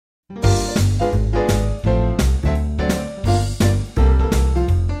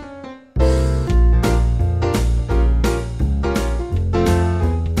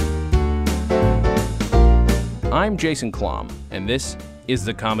I'm Jason Klom, and this is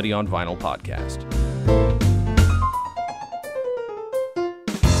the Comedy on Vinyl podcast.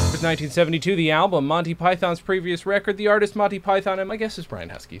 With 1972, the album, Monty Python's previous record, the artist Monty Python, and my guest is Brian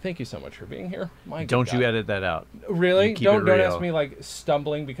Huskey. Thank you so much for being here. Don't you edit that out. Really? Don't ask me like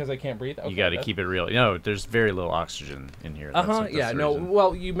stumbling because I can't breathe. Okay, you got to keep it real. No, there's very little oxygen in here. Yeah, no. Reason.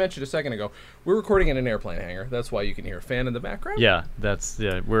 Well, you mentioned a second ago we're recording in an airplane hangar. That's why you can hear a fan in the background. Yeah,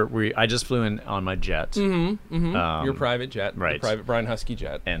 I just flew in on my jet. Your private jet, right? Your private Brian Huskey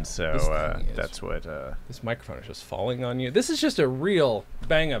jet. And so that's what. This microphone is just falling on you. This is just a real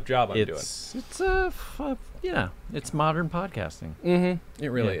bang up job I'm doing. It's modern podcasting. It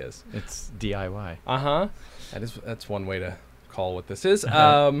really is. It's DIY. That's one way to call what this is.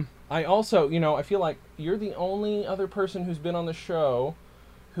 I also, I feel like you're the only other person who's been on the show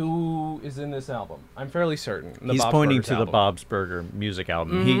who is in this album. I'm fairly certain. He's pointing to the Bob's Burger music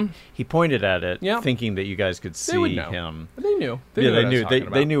album. He pointed at it, thinking that you guys could see him. They knew.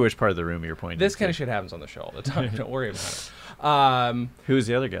 They knew which part of the room you were pointing. This kind of shit happens on the show all the time. Don't worry about it. Who was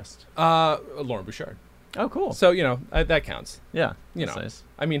the other guest? Lauren Bouchard. Oh, cool. So, that counts. Yeah. That's nice.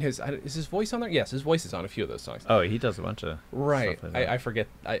 I mean, is his voice on there? Yes, his voice is on a few of those songs. Oh, he does a bunch of stuff like that. I forget.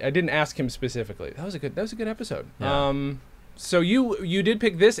 I didn't ask him specifically. That was a good episode. Yeah. So you did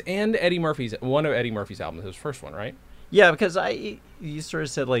pick this and one of Eddie Murphy's albums, his first one, right? Yeah, because you sort of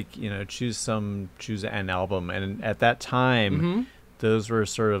said choose an album, and at that time, those were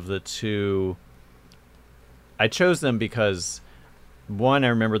sort of the two. I chose them because one, I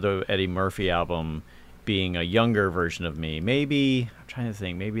remember the Eddie Murphy album being a younger version of me. Maybe I'm trying to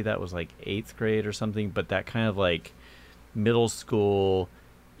think. Maybe that was like 8th grade or something, but that kind of like middle school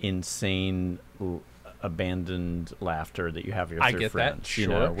insane abandoned laughter that you have with your friends.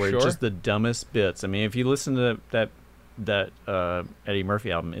 That. Where it's just the dumbest bits. I mean, if you listen to that Eddie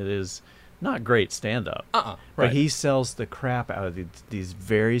Murphy album, it is not great stand up. Right. But he sells the crap out of these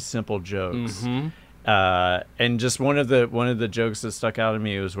very simple jokes. And just one of the jokes that stuck out to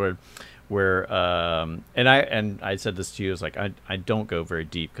me was where and I said this to you, is like I don't go very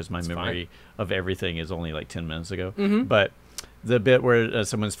deep because my memory of everything is only like 10 minutes ago. But the bit where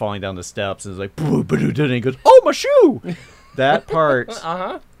someone's falling down the steps and is like, and he goes, "Oh, my shoe!" That part,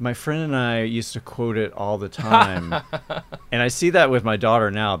 my friend and I used to quote it all the time. And I see that with my daughter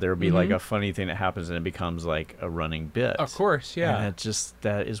now. There will be like a funny thing that happens and it becomes like a running bit. Of course, yeah. And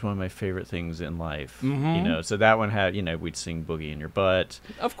that is one of my favorite things in life. So that one had, we'd sing Boogie in Your Butt.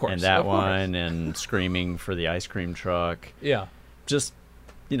 Of course. And that one and Screaming for the Ice Cream Truck. Yeah. Just,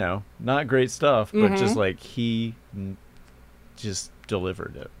 not great stuff, but just like he just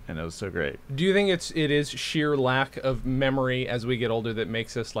delivered it, and it was so great. Do you think it is sheer lack of memory as we get older that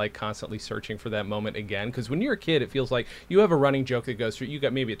makes us like constantly searching for that moment again? Because when you're a kid, it feels like you have a running joke that goes through. You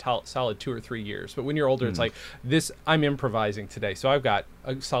got maybe a solid 2 or 3 years, but when you're older, it's like this. I'm improvising today, so I've got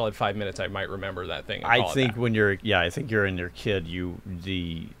a solid 5 minutes. I might remember that thing. I think when you're, I think you're in your kid.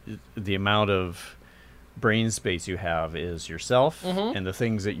 The amount of brain space you have is yourself and the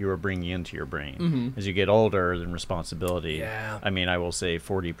things that you are bringing into your brain. As you get older, then responsibility. I mean, I will say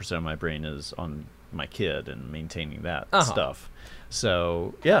 40% of my brain is on my kid and maintaining that stuff.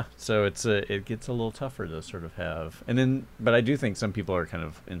 So it gets a little tougher to sort of have. But I do think some people are kind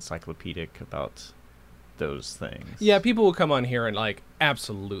of encyclopedic about those things. Yeah, people will come on here and like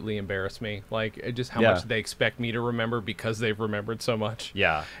absolutely embarrass me, like just how much they expect me to remember because they've remembered so much.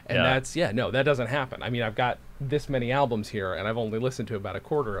 That doesn't happen. I mean, I've got this many albums here and I've only listened to about a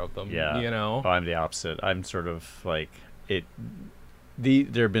quarter of them. Oh, I'm the opposite. I'm sort of like it.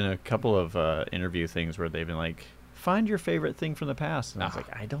 There have been a couple of interview things where they've been like, find your favorite thing from the past, and I was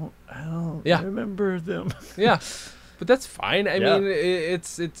like, I don't remember them. But that's fine. I mean,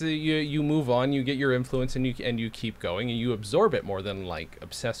 it's you move on, you get your influence, and you keep going, and you absorb it more than like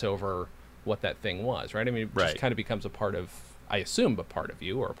obsess over what that thing was, right? I mean, it just kind of becomes a part of, I assume, a part of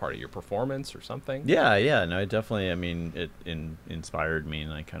you or a part of your performance or something. No, it definitely. I mean, it inspired me,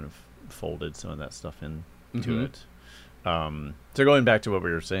 and I kind of folded some of that stuff into it. So going back to what we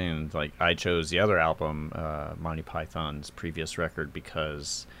were saying, like I chose the other album, Monty Python's previous record,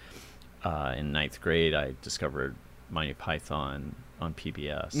 because in 9th grade I discovered Monty Python on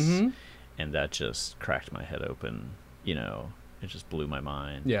PBS, and that just cracked my head open. It just blew my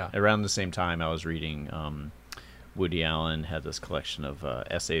mind. Around the same time I was reading Woody Allen had this collection of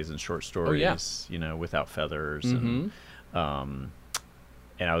essays and short stories, Without Feathers,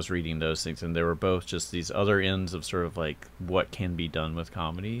 and I was reading those things, and they were both just these other ends of sort of like what can be done with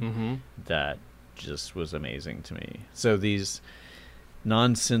comedy that just was amazing to me. So these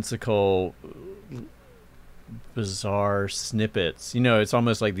nonsensical, bizarre snippets, it's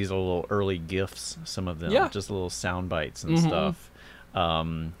almost like these little early GIFs, some of them, just little sound bites and stuff,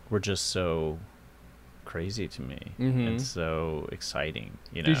 were just so crazy to me and so exciting.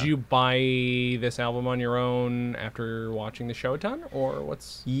 Did you buy this album on your own after watching the show a ton, or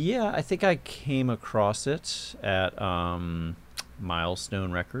what's? Yeah, I think I came across it at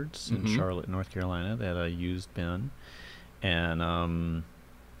Milestone Records in Charlotte, North Carolina. They had a used bin, and I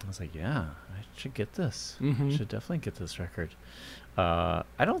was like, yeah, I should get this. I should definitely get this record. I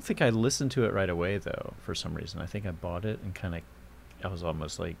don't think I listened to it right away though, for some reason. I think I bought it and I was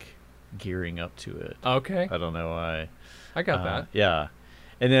almost like gearing up to it. Okay. I don't know why. I got that. Yeah.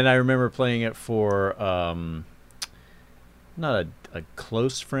 And then I remember playing it for not a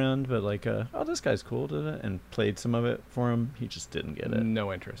close friend, but like this guy's cool, did it? And played some of it for him. He just didn't get it.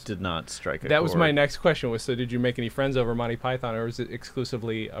 No interest. Did not strike a That chord. was my next question, so did you make any friends over Monty Python, or is it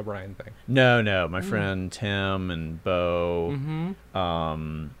exclusively a Brian thing? No. My friend Tim and Bo,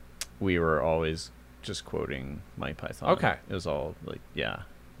 we were always just quoting Monty Python. Okay. It was all like,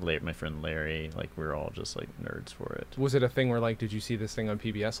 my friend Larry, like we were all just like nerds for it. Was it a thing where like, did you see this thing on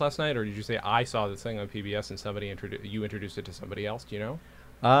PBS last night, or did you say I saw this thing on PBS and somebody you introduced it to somebody else? Do you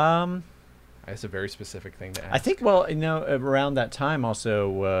know? That's a very specific thing to ask. I think around that time also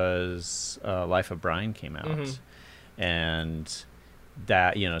was Life of Brian came out, and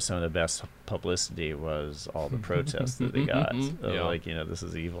that some of the best publicity was all the protests that they got. Like this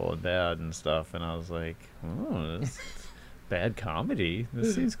is evil and bad and stuff, and I was like, oh. This bad comedy.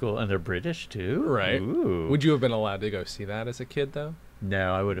 This seems cool. And they're British too. Right. Ooh. Would you have been allowed to go see that as a kid though?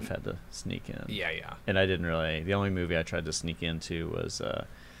 No, I would have had to sneak in. Yeah. And I didn't really. The only movie I tried to sneak into was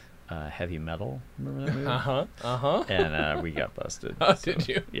Heavy Metal. Remember that movie? And we got busted. Oh, so, did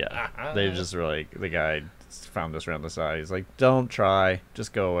you? Yeah. They just were like, the guy found us around the side. He's like, don't try.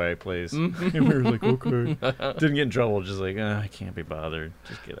 Just go away, please. And we were like, okay. Didn't get in trouble. Just like, I can't be bothered.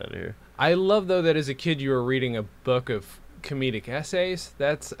 Just get out of here. I love, though, that as a kid you were reading a book of comedic essays.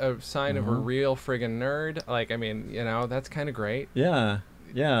 That's a sign of a real friggin' nerd. Like, I mean, that's kind of great. Yeah.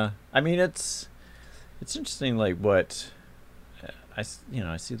 I mean, it's interesting, like, what I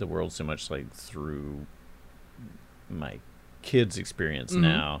see the world so much like through my kids' experience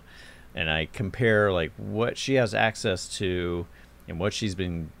now, and I compare like what she has access to and what she's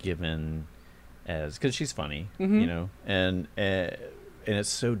been given as, because she's funny, and it's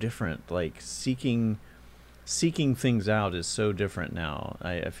so different. Like seeking things out is so different now.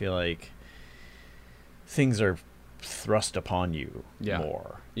 I feel like things are thrust upon you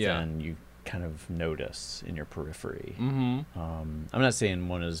more than you kind of notice in your periphery. I'm not saying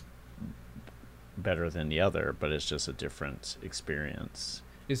one is better than the other, but it's just a different experience.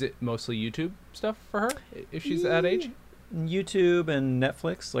 Is it mostly YouTube stuff for her, if she's that age? YouTube and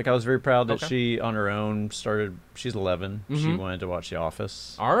Netflix. Like, I was very proud that she, on her own, she's 11. She wanted to watch The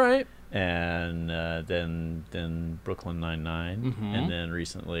Office. All right. And then Brooklyn Nine-Nine. And then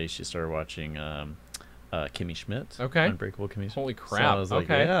recently she started watching Kimmy Schmidt. Okay. Unbreakable Kimmy Schmidt. Holy crap. So I was like,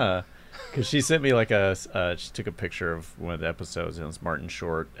 yeah. Because she sent me like she took a picture of one of the episodes, and it's Martin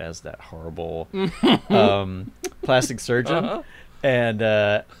Short as that horrible plastic surgeon. And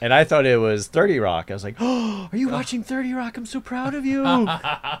I thought it was 30 Rock. I was like, oh, are you watching 30 Rock? I'm so proud of you.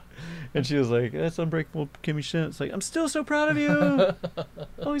 And she was like, that's Unbreakable Kimmy Schmidt. It's like, I'm still so proud of you.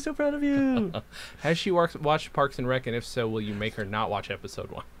 Always so proud of you. Has she watched Parks and Rec? And if so, will you make her not watch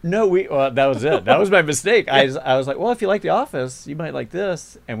episode 1? No, that was it. That was my mistake. I was like, well, if you like The Office, you might like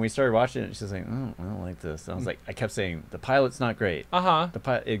this. And we started watching it. And she's like, oh, I don't like this. And I was like, I kept saying, the pilot's not great.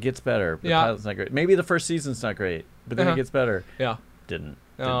 It gets better. The pilot's not great. Maybe the first season's not great, but then it gets better. Yeah. Didn't.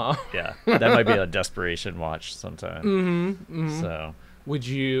 Yeah. That might be a desperation watch sometime. So. Would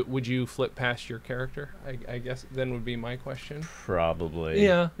you flip past your character? I guess then would be my question. Probably.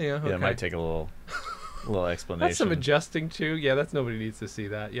 Yeah. Okay. It might take a little explanation. That's some adjusting too. Yeah, nobody needs to see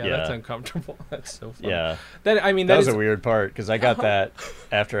that. Yeah, that's uncomfortable. That's so funny. Yeah. That was a weird part, because I got that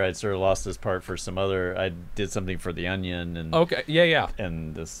after I'd sort of lost this part for some other. I did something for The Onion, and okay, yeah.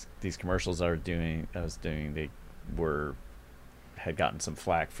 And these commercials I was doing, they had gotten some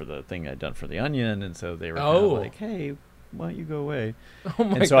flack for the thing I'd done for The Onion, and so they were kind of like, hey, why don't you go away? Oh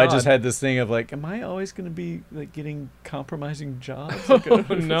my and so God. I just had this thing of like, am I always going to be like getting compromising jobs? Like,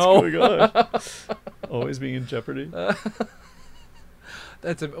 no. What's going on? Always being in jeopardy.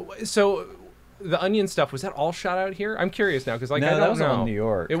 So the Onion stuff, was that all shot out here? I'm curious now because like no, I don't that was know. all in New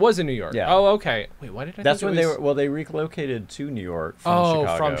York. It was in New York. Yeah. Oh, okay. Wait, why did I? That's think when it they was... were. Well, they relocated to New York from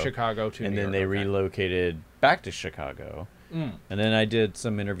Chicago. from Chicago to and New then York. they relocated back to Chicago. And then I did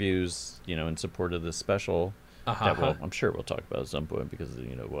some interviews, in support of this special. That I'm sure we'll talk about at some point because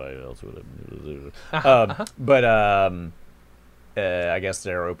why else would I? But I guess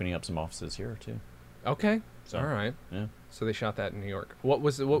they're opening up some offices here too. Okay. So, all right. Yeah. So they shot that in New York. What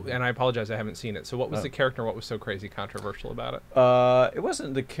was and I apologize, I haven't seen it. So what was the character? What was so crazy controversial about it? It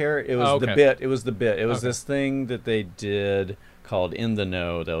wasn't the character. It was the bit. It was the bit. It was this thing that they did called In the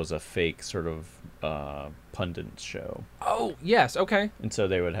Know. That was a fake sort of pundit show. Oh yes. Okay. And so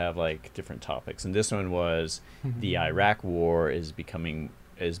they would have like different topics. And this one was the Iraq War is being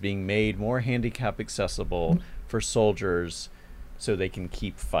made more handicap accessible for soldiers, so they can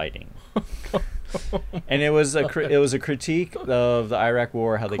keep fighting. And it was a critique of the Iraq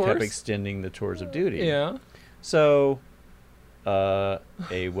War, how they kept extending the tours of duty. Yeah. So, a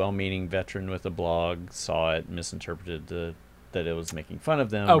well-meaning veteran with a blog saw it, misinterpreted that it was making fun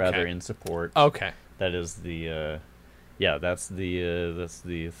of them rather in support. Okay. That is that's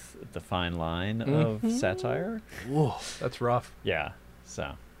the fine line of satire. Whoa, that's rough. Yeah.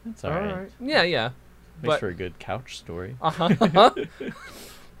 So it's all right. Yeah. Makes for a good couch story.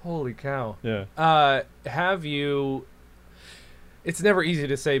 Holy cow. Yeah. Have you... It's never easy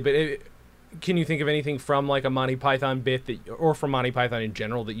to say, but can you think of anything from like a Monty Python bit or from Monty Python in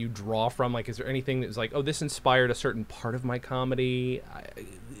general that you draw from? Like, is there anything that was like, oh, this inspired a certain part of my comedy?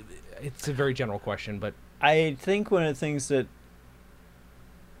 It's a very general question, but... I think one of the things that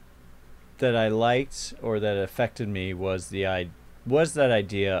I liked or that affected me was that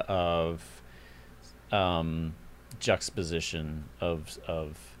idea of juxtaposition of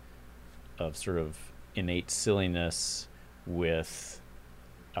sort of innate silliness with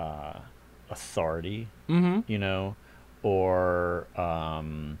authority, or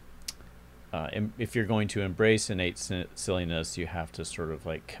if you're going to embrace innate silliness, you have to sort of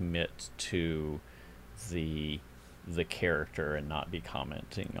like commit to the character and not be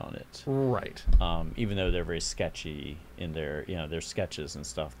commenting on it. Right. Even though they're very sketchy in their sketches and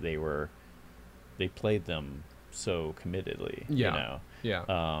stuff, they played them so committedly. Yeah.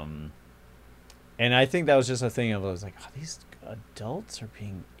 Yeah. And I think that was just a thing of, I was like, oh, these adults are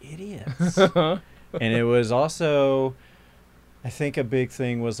being idiots. And it was also, I think a big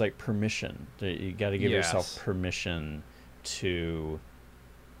thing was like permission. You got to give yourself permission to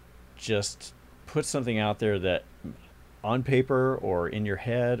just put something out there that on paper or in your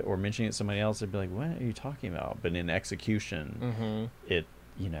head or mentioning it to somebody else, they'd be like, what are you talking about? But in execution, it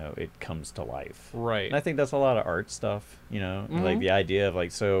comes to life. Right. And I think that's a lot of art stuff, like the idea of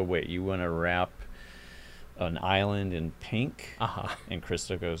like, so wait, you want to wrap an island in pink? And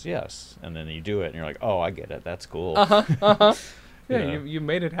Krista goes, yes. And then you do it and you're like, oh, I get it. That's cool. Yeah, you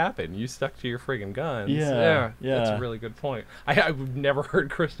made it happen. You stuck to your friggin' guns. Yeah. That's a really good point. I've never heard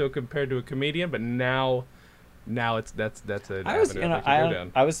Christo compared to a comedian, but now that's an avenue that you go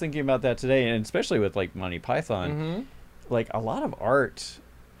down. I was thinking about that today, and especially with like Monty Python, like a lot of art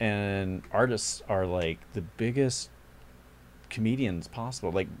and artists are like the biggest comedians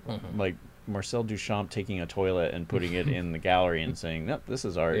possible. Like Marcel Duchamp taking a toilet and putting it in the gallery and saying, "Nope, this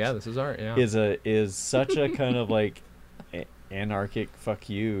is art." Yeah, this is art. Yeah, is such a kind of like anarchic fuck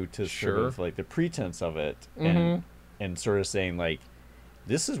you to sort of like the pretense of it, and sort of saying like,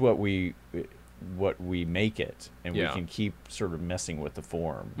 this is what we make it, and we can keep sort of messing with the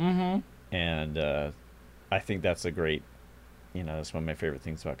form. And I think that's a great, that's one of my favorite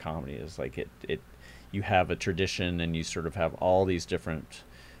things about comedy is like it you have a tradition and you sort of have all these different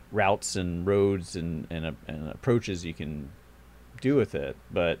routes and roads and approaches you can do with it,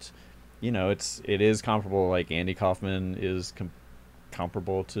 but it is comparable. Like Andy Kaufman is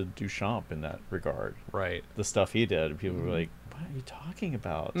comparable to Duchamp in that regard. Right. The stuff he did, people were like, "What are you talking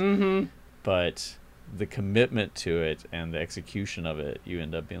about?" But the commitment to it and the execution of it, you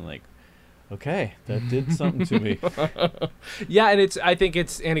end up being like, "Okay, that did something to me." Yeah, and I think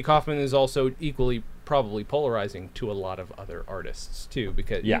Andy Kaufman is also equally probably polarizing to a lot of other artists too,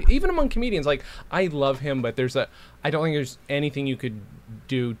 because even among comedians, like I love him, but I don't think there's anything you could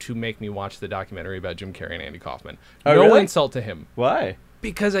do to make me watch the documentary about Jim Carrey and Andy Kaufman. Oh, no really? insult to him. Why?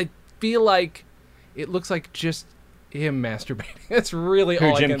 Because I feel like it looks like just him masturbating. That's really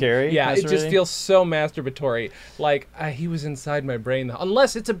all Jim Carrey? Yeah, it just feels so masturbatory. Like he was inside my brain,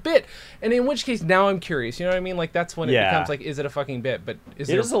 unless it's a bit. And in which case, now I'm curious. You know what I mean? Like that's when it becomes like, is it a fucking bit? But it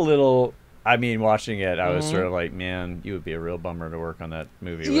is a little. I mean, watching it, I was sort of like, man, you would be a real bummer to work on that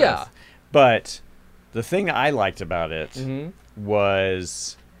movie with. Yeah. But the thing I liked about it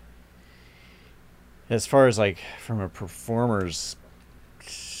was as far as like from a performer's,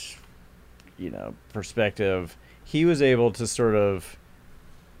 perspective, he was able to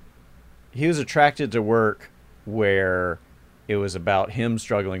he was attracted to work where it was about him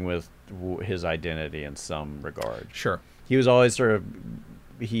struggling with his identity in some regard. Sure. He was always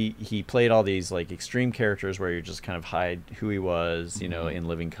he played all these like extreme characters where you just kind of hide who he was, in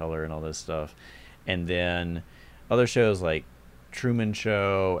Living Color and all this stuff. And then other shows like Truman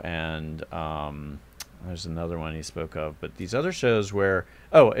Show and there's another one he spoke of, but these other shows where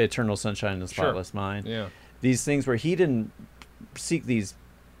Eternal Sunshine of the Spotless Mind. Yeah. These things where he didn't seek these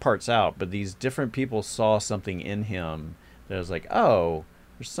parts out, but these different people saw something in him that was like, oh,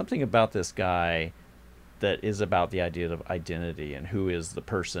 there's something about this guy that is about the idea of identity and who is the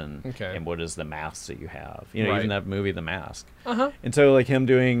person and what is the mask that you have. Even that movie, The Mask. And so like him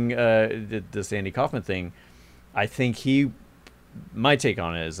doing this Andy Kaufman thing, I think my take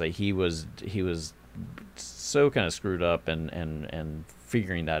on it is that he was so kind of screwed up and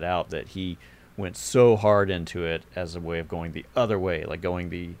figuring that out that he went so hard into it as a way of going the other way, like going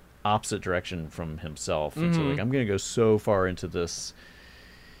the opposite direction from himself. And so like, I'm going to go so far into this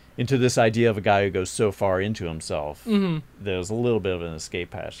idea of a guy who goes so far into himself. There's a little bit of an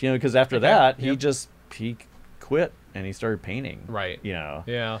escape hatch, because after that he quit and he started painting. Right. Yeah.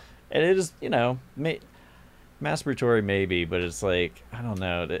 And it is, masturbatory maybe, but it's like, I don't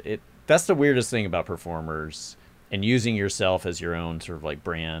know. That's the weirdest thing about performers and using yourself as your own sort of like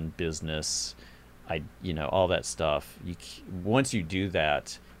brand, business, all that stuff. Once you do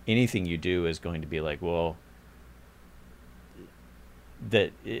that, anything you do is going to be like, well,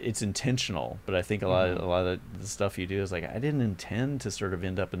 that it's intentional, but I think a lot of the stuff you do is like, I didn't intend to sort of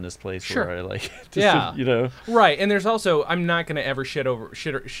end up in this place where I like, right. And there's also, I'm not going to ever shit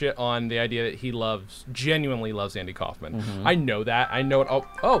on the idea that he genuinely loves Andy Kaufman. I know that. I know it.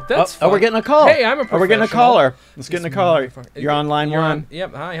 That's fun. We're getting a call. Hey, I'm a professional. We're getting a caller. Let's get in a caller. You're on line one.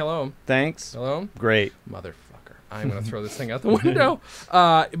 Yep. Hi. Hello. Thanks. Hello. Great. Motherfucker. I'm going to throw this thing out the window.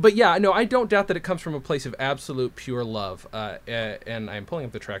 But yeah, no, I don't doubt that it comes from a place of absolute pure love. And I'm pulling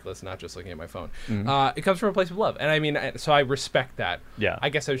up the track list, not just looking at my phone. It comes from a place of love. And I mean, so I respect that. Yeah. I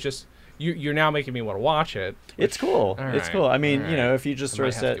guess I was just, you're now making me want to watch it. It's cool. It's cool. I mean, if you just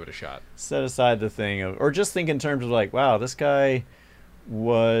sort of give it a shot. Set aside the thing of, or just think in terms of like, wow, this guy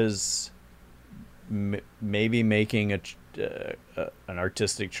was maybe making an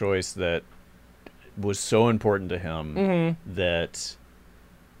artistic choice that was so important to him that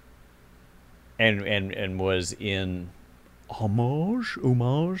and was in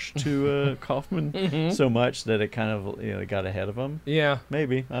homage to Kaufman so much that it kind of got ahead of him. Yeah,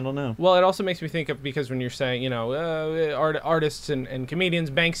 maybe, I don't know. Well, it also makes me think of, because when you're saying artists and comedians,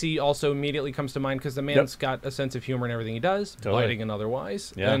 Banksy also immediately comes to mind because the man's got a sense of humor in everything he does, biting and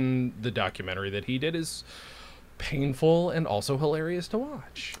otherwise. And the documentary that he did is painful and also hilarious to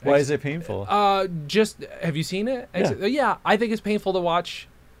watch. Why is it painful? Just, have you seen it? Yeah, I think it's painful to watch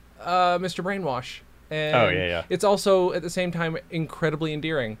Mr. Brainwash. And it's also at the same time incredibly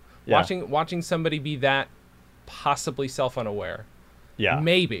endearing. Watching somebody be that possibly self-unaware.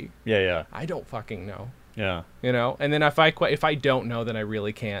 Maybe. I don't fucking know. And then if I don't know, then I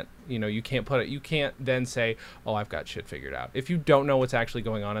really can't. You can't then say, oh, I've got shit figured out. If you don't know what's actually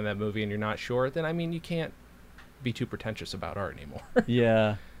going on in that movie and you're not sure, then I mean, you can't be too pretentious about art anymore.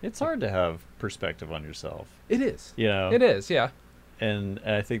 It's hard to have perspective on yourself. It is. It is. And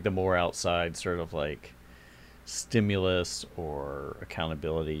I think the more outside sort of like stimulus or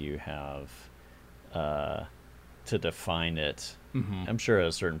accountability you have to define it, I'm sure at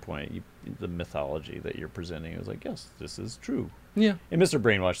a certain point the mythology that you're presenting is like, yes, this is true. And Mr.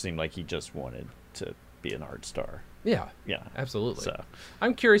 Brainwash seemed like he just wanted to be an art star. Yeah, absolutely. So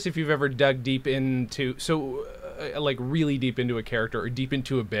I'm curious if you've ever dug deep into, like really deep into a character or deep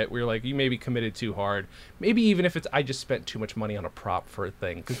into a bit where you're like, you maybe committed too hard. Maybe even if it's, I just spent too much money on a prop for a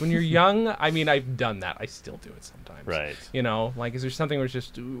thing. Because when you're young, I mean, I've done that. I still do it sometimes. Right. Like, is there something where it's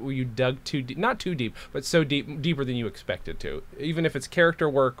just, where you dug too deep, not too deep, but so deeper than you expected to, even if it's character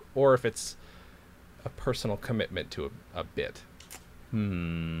work or if it's a personal commitment to a bit?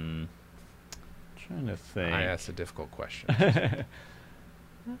 Trying to think. I asked a difficult question. I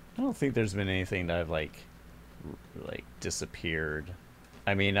don't think there's been anything that I've like disappeared.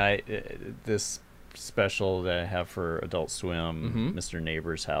 I mean, this special that I have for Adult Swim, Mr.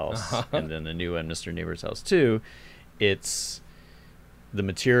 Neighbor's House, and then the new one, Mr. Neighbor's House 2, it's the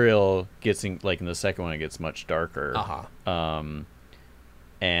material gets in the second one, it gets much darker.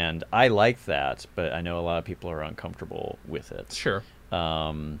 And I like that, but I know a lot of people are uncomfortable with it. Sure.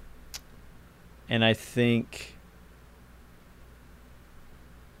 And I think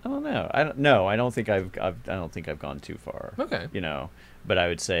I don't know. I don't know. I don't think I don't think I've gone too far. Okay. You know, but I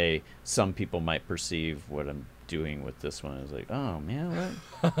would say some people might perceive what I'm doing with this one as like, oh man,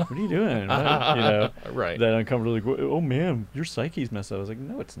 what are you doing? What? You know, right. That uncomfortable. Like, oh man, your psyche's messed up. I was like,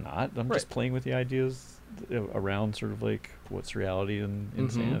 no, it's not. I'm Right. just playing with the ideas around sort of like what's reality and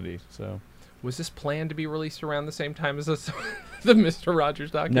insanity. So. Was this planned to be released around the same time as this, the Mr. Rogers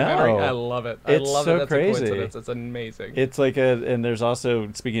documentary? No. I love it. It's I love so it. That's crazy. a coincidence. It's amazing. It's like and there's also,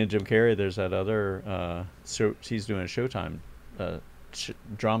 speaking of Jim Carrey, there's that other, he's doing a Showtime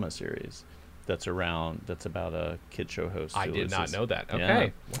drama series that's about a kid show host. I did not know that. Okay. Yeah.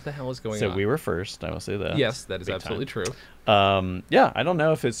 What the hell is going on? So we were first, I will say that. Yes, that is Big absolutely time. true. Yeah, I don't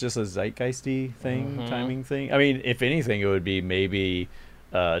know if it's just a zeitgeisty thing, timing thing. I mean, if anything, it would be maybe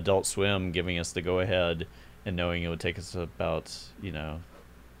Adult Swim giving us the go-ahead and knowing it would take us about,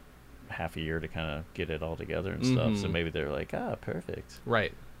 half a year to kind of get it all together and stuff. So maybe they're like, perfect.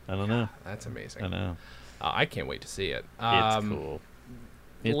 Right. I don't know. That's amazing. I know. I can't wait to see it. It's cool.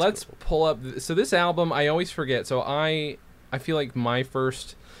 Let's pull up. So this album, I always forget. So I feel like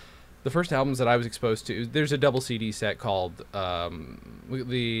the first albums that I was exposed to, there's a double CD set called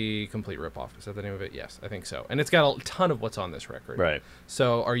The Complete Ripoff. Is that the name of it? Yes, I think so. And it's got a ton of what's on this record. Right.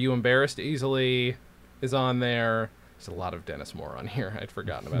 So Are You Embarrassed Easily is on there. There's a lot of Dennis Moore on here. I'd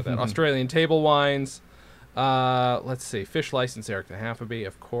forgotten about that. Australian Table Wines. Let's see. Fish License, Eric the Halfabee,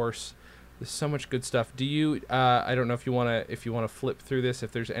 of course. There's so much good stuff. Do you? I don't know if you want to flip through this.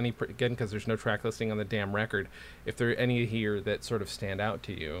 If there's any, again, because there's no track listing on the damn record. If there are any here that sort of stand out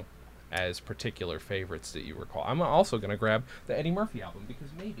to you as particular favorites that you recall. I'm also going to grab the Eddie Murphy album because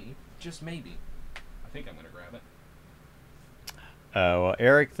maybe, just maybe, I think I'm going to grab it. Well,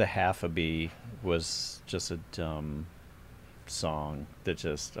 Eric the Halfabee was just a dumb song that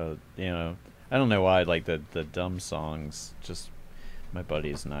just, I don't know why, like the dumb songs, just my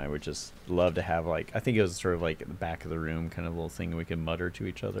buddies and I would just love to have, like, I think it was sort of like at the back of the room kind of little thing we could mutter to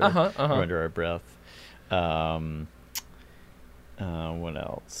each other or under our breath. What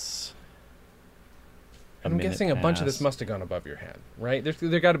else? I'm guessing a bunch of this must have gone above your head, right?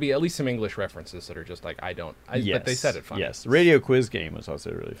 There got to be at least some English references that are just like, yes, but they said it funny. Yes, Radio Quiz Game was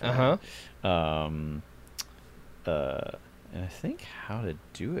also really funny. And I think How to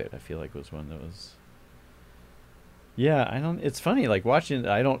Do It, I feel like, was one that was... Yeah, it's funny, like, watching,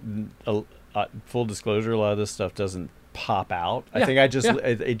 full disclosure, a lot of this stuff doesn't pop out. Yeah, I think it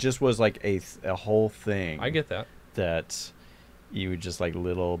just was like a whole thing. I get that. That you would just like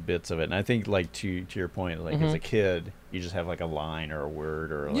little bits of it. And I think, like, to your point, like, as a kid, you just have like a line or a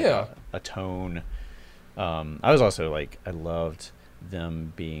word or like a tone. I was also like, I loved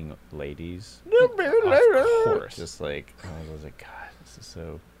them being ladies. Of course. Just like, I was like, God, this is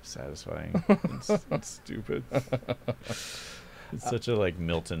so satisfying. It's stupid. It's such a like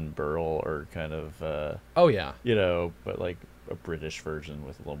Milton Berle or kind of but like a British version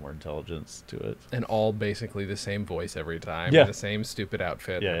with a little more intelligence to it, and all basically the same voice every time, and the same stupid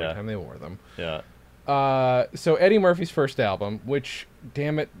outfit every time they wore them. So Eddie Murphy's first album, which,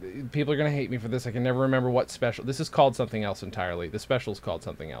 damn it, people are gonna hate me for this, I can never remember what special this is called. Something else entirely. The special's called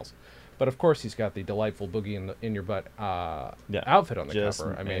something else. But of course, he's got the delightful boogie in your butt outfit on the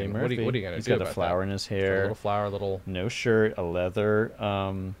cover. I mean, what are you going to do about that? He's got a flower in his hair, a little flower, no shirt, a leather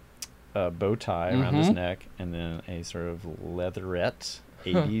bow tie around his neck, and then a sort of leatherette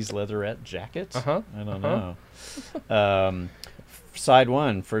 80s leatherette jacket. I don't know. Side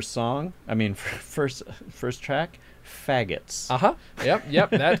one, first song. I mean, first track, faggots. Yep.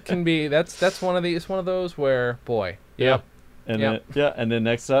 That can be. That's one of these. One of those where, boy. Yep. And then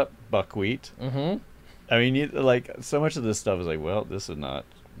next up, buckwheat. I mean, like, so much of this stuff is like, well, this would not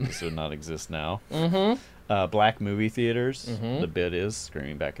exist now. Black movie theaters. The bit is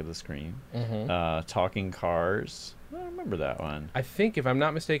screaming back at the screen. Talking cars. I remember that one. I think, if I'm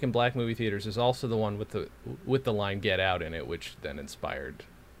not mistaken, Black movie theaters is also the one with the line "Get Out" in it, which then inspired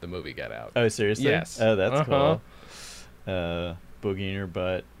the movie Get Out. Oh, seriously? Yes. Oh, that's cool. Boogie in Your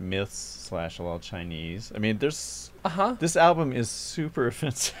Butt, Myths / a lot of Chinese. I mean, there's this album is super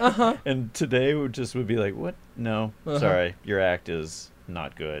offensive, and today would be like, what? No, sorry, your act is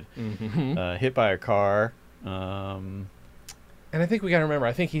not good. Hit by a Car. And I think we gotta remember,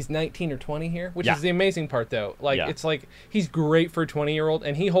 I think he's 19 or 20 here, which is the amazing part, though. Like, it's like he's great for a 20-year-old,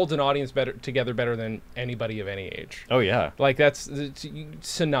 and he holds an audience together better than anybody of any age. Oh yeah, like that's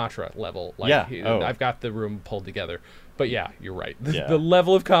Sinatra level. Like, I've got the room pulled together. But yeah, you're right. The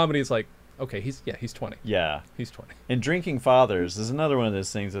level of comedy is like, okay, he's 20. Yeah, he's 20. And Drinking Fathers is another one of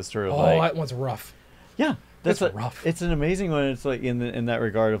those things that's sort of that one's rough. Yeah, that's rough. It's an amazing one. It's like in that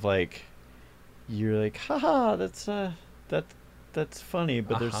regard of like, you're like, haha, that's funny,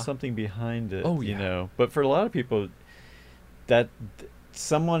 but there's something behind it. Oh, yeah. You know. But for a lot of people, that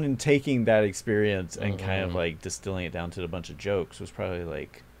someone in taking that experience and kind of like distilling it down to a bunch of jokes was probably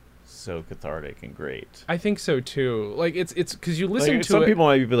like so cathartic and great. I think so too. Like it's because you listen like, to some it. people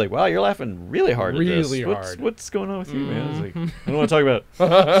might be like, "Wow, you're laughing really hard at this. Really hard. What's going on with you, man?" It's like, I don't want to talk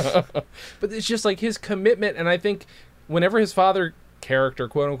about it. But it's just like his commitment, and I think whenever his father character,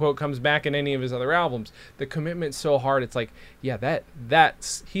 quote unquote, comes back in any of his other albums, the commitment's so hard. It's like, yeah,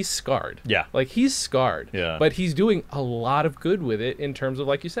 that's he's scarred. Yeah, like he's scarred. Yeah, but he's doing a lot of good with it in terms of,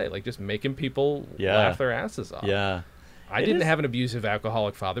 like you say, like just making people laugh their asses off. Yeah. I didn't have an abusive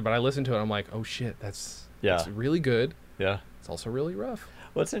alcoholic father, but I listened to it and I'm like, oh shit, that's really good. Yeah. It's also really rough.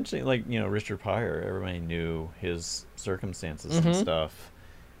 Well, it's interesting, like, you know, Richard Pryor, everybody knew his circumstances and stuff.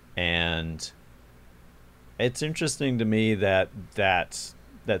 And it's interesting to me that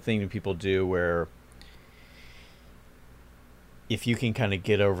thing that people do where if you can kind of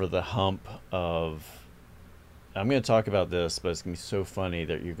get over the hump of, I'm going to talk about this, but it's going to be so funny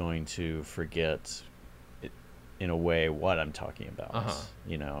that you're going to forget in a way what I'm talking about.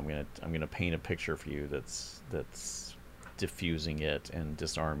 You know, I'm gonna paint a picture for you that's diffusing it and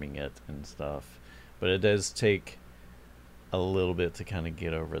disarming it and stuff. But it does take a little bit to kind of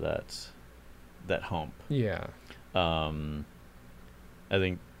get over that hump. Yeah. I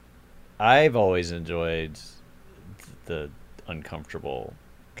think I've always enjoyed the uncomfortable,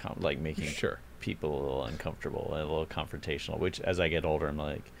 like making people a little uncomfortable and a little confrontational, which as I get older I'm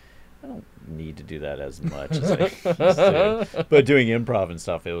like, I don't need to do that as much as I used to. But doing improv and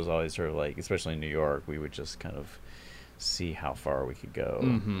stuff, it was always sort of like, especially in New York, we would just kind of see how far we could go,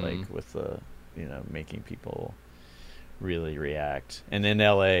 like with the, you know, making people really react. And in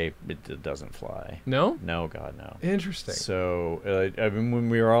LA, it doesn't fly. No? No, God, no. Interesting. So, I mean, when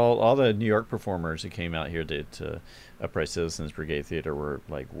we were all the New York performers who came out here to Upright Citizens Brigade Theater were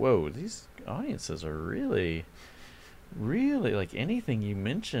like, whoa, these audiences are really like anything you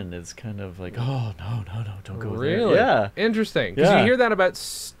mention is kind of like, oh no, don't go really there. Yeah, interesting, because you hear that about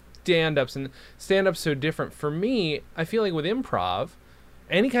stand-ups, and stand-ups so different. For me, I feel like with improv,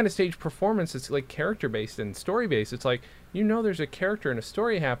 any kind of stage performance, it's like character-based and story-based. It's like, you know, there's a character and a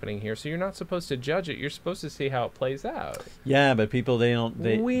story happening here, so you're not supposed to judge it. You're supposed to see how it plays out. Yeah, but people, they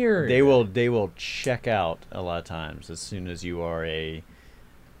weird. They will check out a lot of times as soon as you are an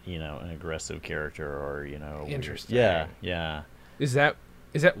aggressive character, or, you know. Interesting. Yeah. Is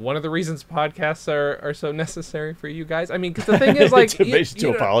that one of the reasons podcasts are so necessary for you guys? I mean, because the thing is, like, to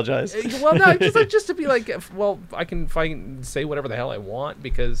apologize. Well, no, just to be like, well, I can say whatever the hell I want,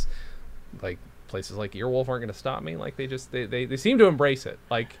 because, like, places like Earwolf aren't going to stop me. Like, they seem to embrace it.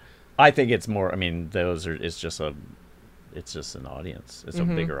 Like, I think it's more. I mean, it's just an audience. It's a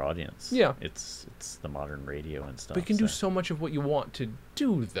bigger audience. Yeah. It's the modern radio and stuff. But you can do so much of what you want to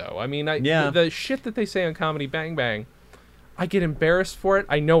do, though. I mean, the shit that they say on Comedy Bang Bang, I get embarrassed for it.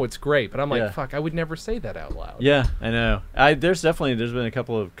 I know it's great, but I'm like, fuck, I would never say that out loud. Yeah, I know. There's been a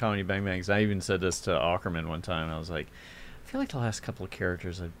couple of Comedy Bang Bangs. I even said this to Ackerman one time. I was like, I feel like the last couple of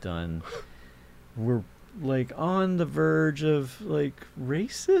characters I've done were like on the verge of like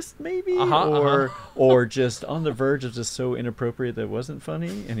racist, maybe, or just on the verge of just so inappropriate that it wasn't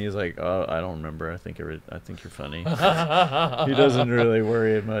funny. And he's like, "Oh, I don't remember. I think you're funny." He doesn't really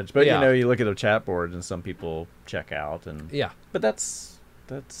worry much, but you know, you look at the chat board and some people check out, and but that's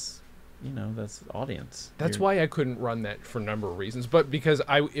audience. That's why I couldn't run that for a number of reasons, but because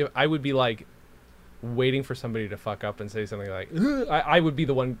I would be like waiting for somebody to fuck up and say something like, I would be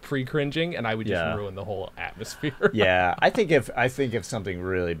the one pre-cringing, and I would just ruin the whole atmosphere. Yeah, I think if something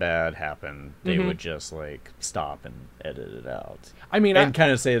really bad happened, they would just like stop and edit it out. I mean, and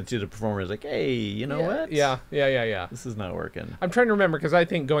kind of say it to the performers, like, hey, you know what? Yeah. This is not working. I'm trying to remember, because I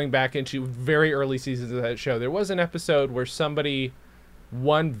think going back into very early seasons of that show, there was an episode where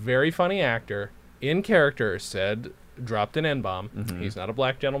one very funny actor in character dropped an N-bomb. He's not a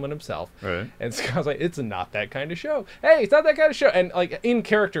black gentleman himself. Right. And Scott's like, it's not that kind of show. Hey, it's not that kind of show. And like in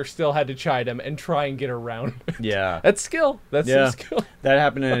character still had to chide him and try and get around it. Yeah. That's skill. That's some skill. That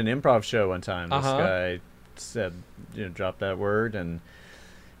happened in an improv show one time. This guy said, drop that word, and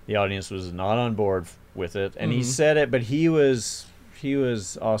the audience was not on board with it. And he said it, but he was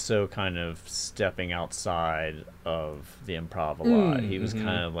also kind of stepping outside of the improv a lot. He was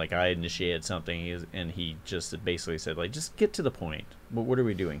kind of like, I initiated something, and he just basically said, like, just get to the point. What are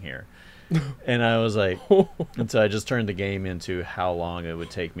we doing here? And I was like, and so I just turned the game into how long it would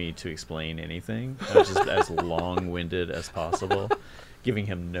take me to explain anything, which is as long-winded as possible, giving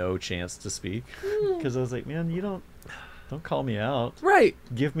him no chance to speak. Because I was like, man, don't call me out. Right.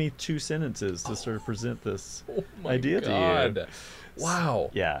 Give me 2 sentences to sort of present this idea God. to you.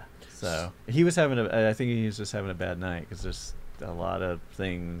 Wow. Yeah. So he was I think he was just having a bad night because there's a lot of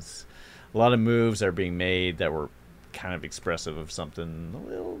things, a lot of moves are being made that were kind of expressive of something a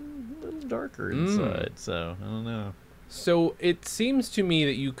little darker inside. So I don't know. So it seems to me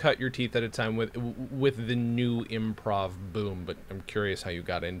that you cut your teeth at a time with the new improv boom, but I'm curious how you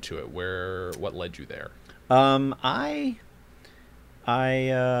got into it. What led you there? I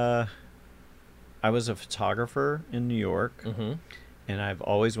was a photographer in New York, and I've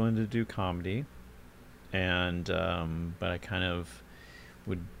always wanted to do comedy, and but I kind of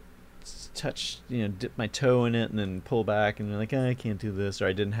would touch, dip my toe in it and then pull back and be like, I can't do this, or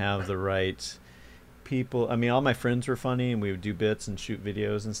I didn't have the right people. I mean, all my friends were funny and we would do bits and shoot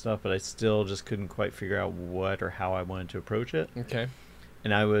videos and stuff, but I still just couldn't quite figure out what or how I wanted to approach it. Okay.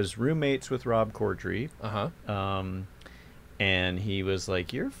 And I was roommates with Rob Corddry. And he was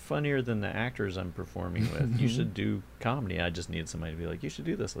like, you're funnier than the actors I'm performing with. You should do comedy. I just needed somebody to be like, you should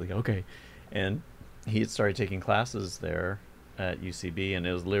do this. Like, okay. And he had started taking classes there at UCB, and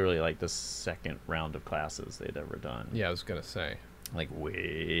it was literally like the second round of classes they'd ever done. Yeah, I was going to say. Like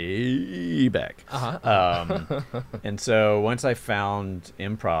way back. And so once I found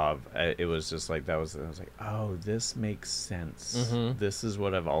improv, it was just like, I was like, oh, this makes sense. This is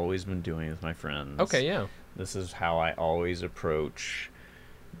what I've always been doing with my friends. Okay, yeah. This is how I always approach,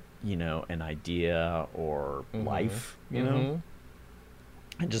 an idea or life, and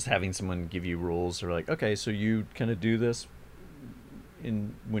just having someone give you rules or like, okay, so you kind of do this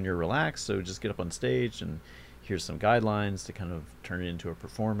when you're relaxed, so just get up on stage and here's some guidelines to kind of turn it into a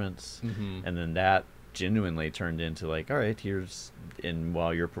performance. And then that genuinely turned into like, all right,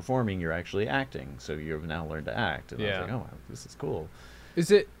 while you're performing, you're actually acting. So you've now learned to act. And I was like, oh, this is cool.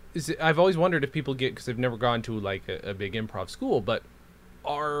 Is it, I've always wondered if people because I've never gone to like a big improv school, but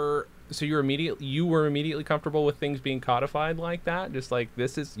so you were immediately comfortable with things being codified like that? Just like,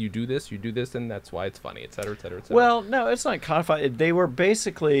 you do this, and that's why it's funny, et cetera, et cetera, et cetera. Well, no, it's not codified. They were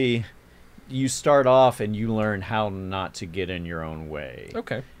basically, you start off and you learn how not to get in your own way.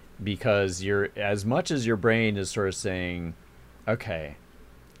 Okay. Because as much as your brain is sort of saying, okay,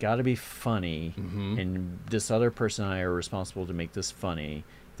 got to be funny, and this other person and I are responsible to make this funny,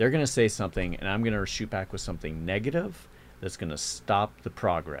 they're going to say something, and I'm going to shoot back with something negative that's going to stop the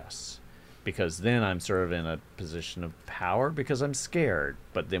progress. Because then I'm sort of in a position of power because I'm scared,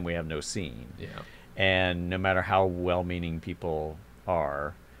 but then we have no scene. Yeah. And no matter how well-meaning people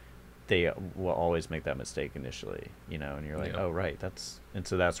are, they will always make that mistake initially, and you're like, oh, right,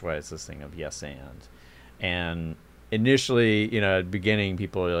 so that's why it's this thing of yes and initially, at the beginning,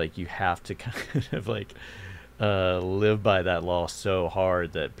 people are like, you have to kind of like live by that law so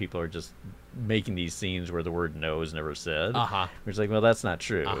hard that people are just making these scenes where the word no is never said. Which is like, well, that's not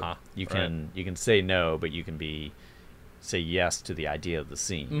true. You can say no, but you can say yes to the idea of the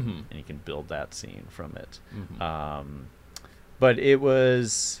scene, and you can build that scene from it. But it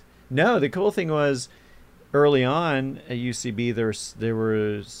was the cool thing was early on at UCB there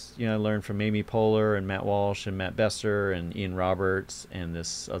was I learned from Amy Poehler and Matt Walsh and Matt Besser and Ian Roberts and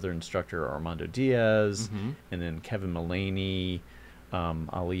this other instructor Armando Diaz, and then Kevin Mullaney,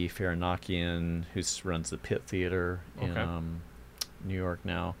 Ali Faranakian, who runs the Pitt Theater in New York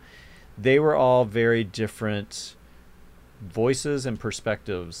now. They were all very different voices and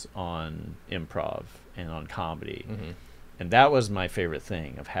perspectives on improv and on comedy. And that was my favorite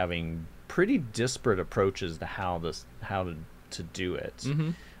thing, of having pretty disparate approaches to how to do it.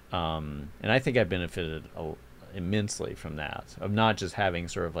 And I think I benefited immensely from that, of not just having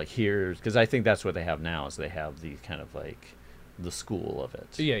sort of like because I think that's what they have now, is they have the kind of like the school of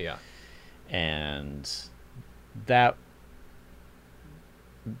it. Yeah. And that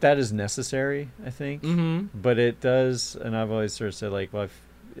is necessary, I think. But it does, and I've always sort of said like, well,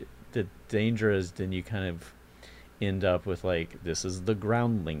 the danger is then you kind of end up with like, this is the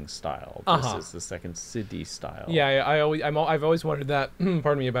groundling style, this is the Second City style. Yeah, I've always wondered that.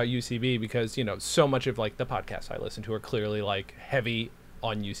 Pardon me, about UCB, because so much of like the podcasts I listen to are clearly like heavy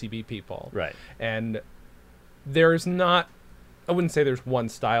on UCB people, right? And there's not, I wouldn't say there's one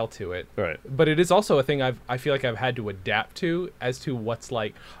style to it, right? But it is also a thing I feel like I've had to adapt to, as to what's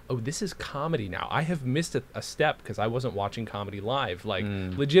like, oh, this is comedy now. I have missed a step because I wasn't watching comedy live. Like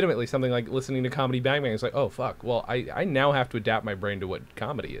legitimately, something like listening to Comedy Bang Bang is like, oh fuck. Well, I now have to adapt my brain to what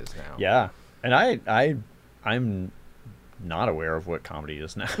comedy is now. Yeah, and I'm not aware of what comedy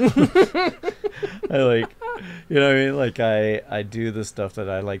is now. I like, what I mean? Like I do the stuff that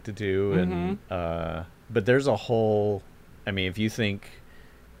I like to do, and but there's a whole. I mean, if you think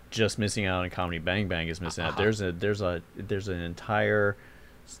just missing out on Comedy Bang Bang is missing out. There's an entire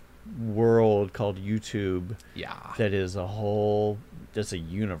world called YouTube. Yeah. That is just a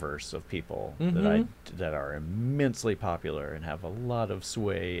universe of people that are immensely popular and have a lot of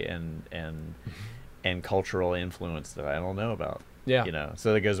sway and cultural influence that I don't know about. Yeah. You know,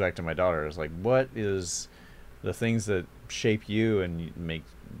 so that goes back to my daughter. It's like, what is the things that shape you and make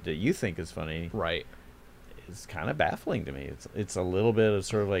that you think is funny? Right. It's kind of baffling to me. It's a little bit of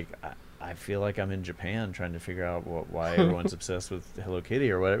sort of like, I feel like I'm in Japan trying to figure out why everyone's obsessed with Hello Kitty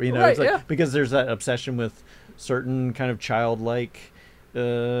or whatever. You know, right, it's like, because there's that obsession with certain kind of childlike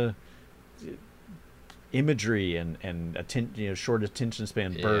imagery and short attention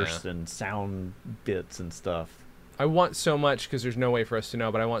span bursts and sound bits and stuff. I want so much, because there's no way for us to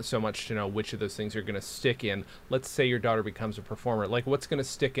know, but I want so much to know which of those things are going to stick in. Let's say your daughter becomes a performer. Like, what's going to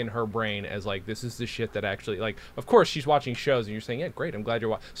stick in her brain as, like, this is the shit that actually, like, of course, she's watching shows, and you're saying, yeah, great, I'm glad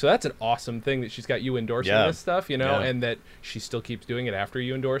you're watching. So that's an awesome thing that she's got you endorsing this stuff, you know, and that she still keeps doing it after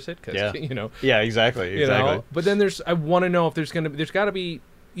you endorse it, because, you know. Yeah, exactly. You know? But then I want to know if there's got to be,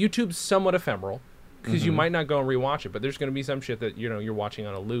 YouTube's somewhat ephemeral, because you might not go and rewatch it, but there's going to be some shit that, you know, you're watching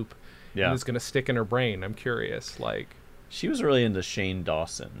on a loop. Yeah. And it's going to stick in her brain. I'm curious. Like, she was really into Shane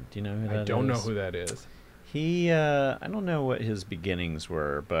Dawson. Do you know who that is? I don't know who that is. He, I don't know what his beginnings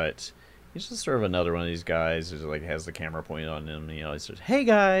were, but he's just sort of another one of these guys who like has the camera pointed on him. And, you know, he says, "Hey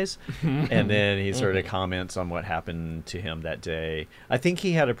guys," and then he sort of comments on what happened to him that day. I think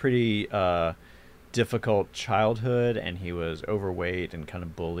he had a pretty difficult childhood, and he was overweight and kind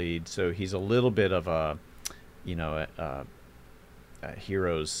of bullied. So he's a little bit of a, you know, a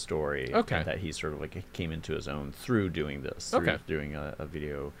hero's story that he sort of like came into his own through doing this, through doing a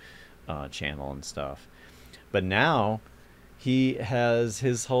video channel and stuff. But now he has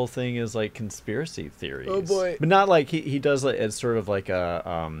his whole thing is like conspiracy theories. Oh boy! But not like he does it as sort of like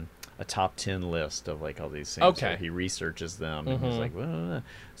a top 10 list of like all these things. Okay. He researches them and he's like, well,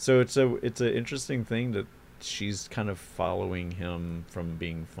 so it's an interesting thing that she's kind of following him from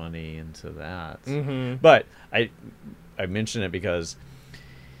being funny into that. But I mention it because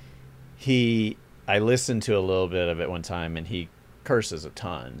I listened to a little bit of it one time, and he curses a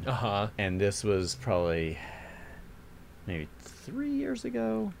ton. And this was probably maybe 3 years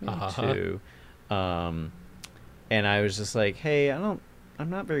ago, maybe 2. And I was just like, hey, I'm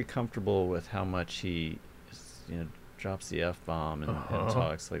not very comfortable with how much he, you know, drops the F-bomb and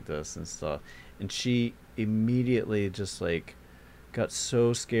talks like this and stuff. And she immediately just like got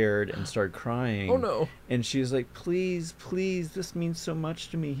so scared and started crying. Oh no. And she was like, please, this means so much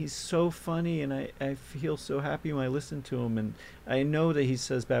to me. He's so funny, and I feel so happy when I listen to him, and I know that he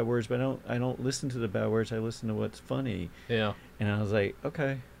says bad words, but I don't listen to the bad words. I listen to what's funny. Yeah. And I was like,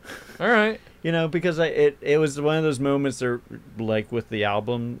 okay. All right. You know, because it was one of those moments that, like with the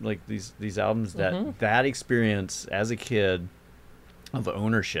album, like these albums, that experience as a kid of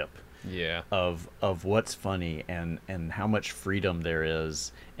ownership. Yeah. Of what's funny and how much freedom there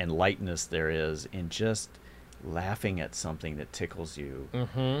is and lightness there is in just laughing at something that tickles you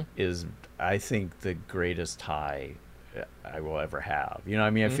is, I think, the greatest high I will ever have. You know what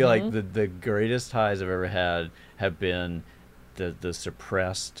I mean? I feel like the greatest highs I've ever had have been the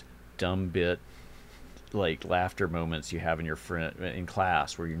suppressed dumb bit like laughter moments you have in your friend in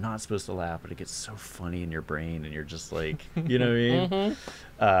class where you're not supposed to laugh, but it gets so funny in your brain and you're just like, you know what I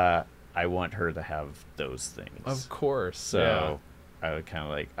mean? I want her to have those things. Of course. So I would kind of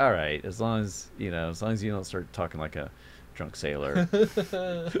like, all right, as long as you don't start talking like a drunk sailor.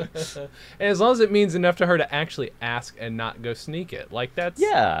 And as long as it means enough to her to actually ask and not go sneak it. Like, that's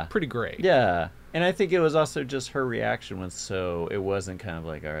pretty great. Yeah. And I think it was also just her reaction was so, it wasn't kind of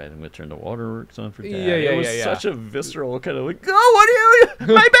like, all right, I'm going to turn the waterworks on for Dad. It was such a visceral kind of like, oh, what are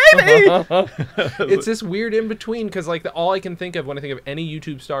you, my baby! It's this weird in-between, because like all I can think of when I think of any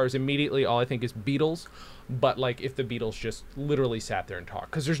YouTube stars, immediately all I think is Beatles. But like if the Beatles just literally sat there and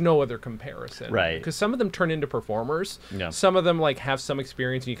talked, because there's no other comparison. Right. Because some of them turn into performers. Yeah. Some of them like have some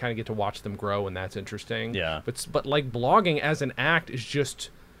experience and you kind of get to watch them grow, and that's interesting. Yeah. But like blogging as an act is just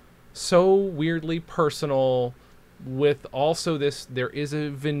so weirdly personal, with also this, there is a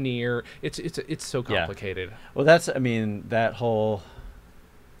veneer. It's so complicated. Yeah. Well, that's, I mean, that whole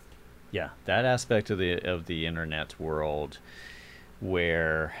that aspect of the internet world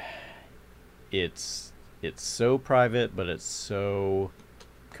where it's so private, but it's so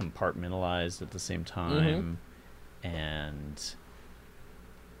compartmentalized at the same time. And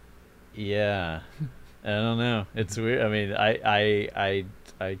I don't know. It's weird. I mean, I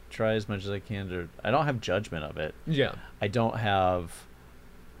try as much as I can to. I don't have judgment of it. Yeah. I don't have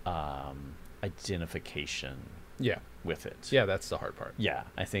identification Yeah. with it. Yeah, that's the hard part. Yeah,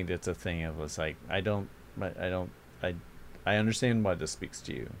 I think that's a thing. It was like, I understand why this speaks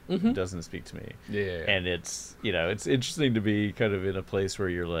to you. It doesn't speak to me. Yeah. And it's, it's interesting to be kind of in a place where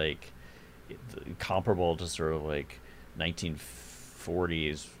you're like comparable to sort of like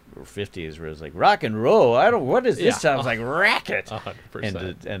 1940s or 50s, where it's like rock and roll. What is this? Sounds like racket.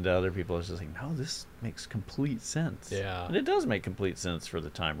 100%. And to other people, it's just like, no, this makes complete sense. Yeah. And it does make complete sense for the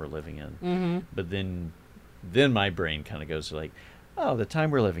time we're living in. But then my brain kind of goes to like, oh, the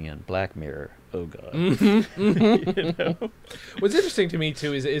time we're living in, Black Mirror. Oh God. What's interesting to me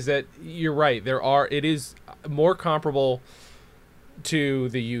too is that you're right. It is more comparable to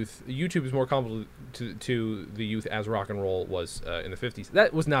the youth. YouTube is more comparable to the youth as rock and roll was in the 50s.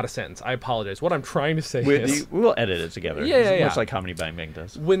 That was not a sentence. I apologize. What I'm trying to say is... We'll edit it together. Yeah. Much like Comedy Bang Bang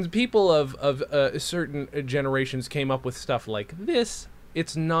does. When people of certain generations came up with stuff like this,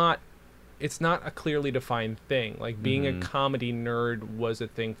 it's not a clearly defined thing. Like, being a comedy nerd was a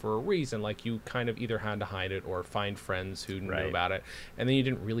thing for a reason. Like, you kind of either had to hide it or find friends who knew about it, and then you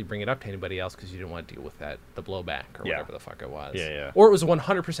didn't really bring it up to anybody else because you didn't want to deal with the blowback or whatever the fuck it was. Yeah. Or it was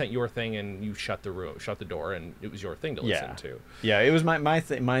 100% your thing, and you shut the door, and it was your thing to listen to. Yeah, it was my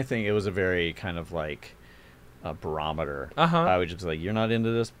thing. It was a very kind of like a barometer. I would just be like, you're not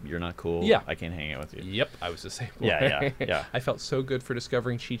into this, you're not cool. Yeah, I can't hang out with you. Yep, I was the same way. Yeah. I felt so good for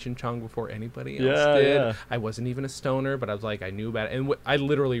discovering Cheech and Chong before anybody else did. Yeah. I wasn't even a stoner, but I was like, I knew about it. And I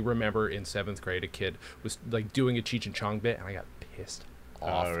literally remember in 7th grade, a kid was like doing a Cheech and Chong bit, and I got pissed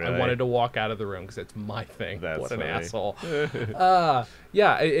off. Oh, really? I wanted to walk out of the room because it's my thing. That's what an funny. asshole.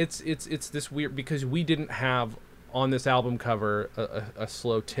 Yeah, it's this weird, because we didn't have on this album cover a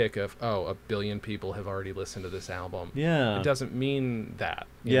slow tick of, oh, 1 billion people have already listened to this album. Yeah. It doesn't mean that.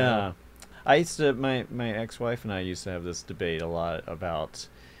 You Yeah. know? I used to, my ex-wife and I used to have this debate a lot about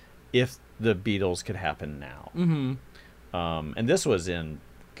if the Beatles could happen now. And this was in,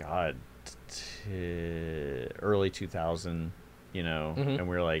 God, early 2000, and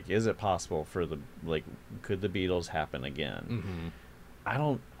we were like, is it possible for could the Beatles happen again?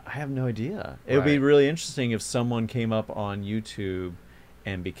 I have no idea. It would be really interesting if someone came up on YouTube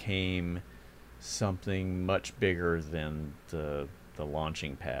and became something much bigger than the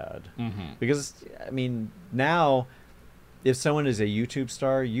launching pad. Because, I mean, now, if someone is a YouTube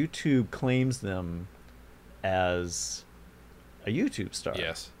star, YouTube claims them as a YouTube star.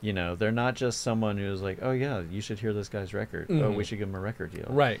 Yes. They're not just someone who's like, oh, yeah, you should hear this guy's record. Oh, we should give him a record deal.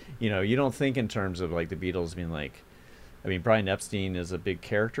 Right. You don't think in terms of, like, the Beatles being like, I mean, Brian Epstein is a big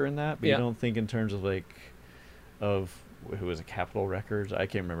character in that, but you don't think in terms of who was it, Capitol Records? I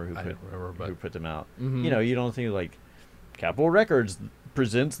can't remember who put them out. You don't think like Capitol Records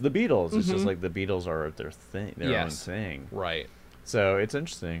presents the Beatles. It's just like the Beatles are their thing, their own thing. Right. So it's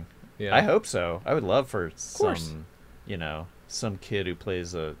interesting. Yeah. I hope so. I would love for some kid who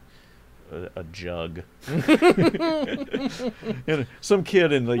plays a jug. Some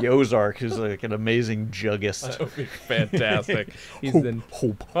kid in the Ozark who's like an amazing juggist. That would be fantastic. He's then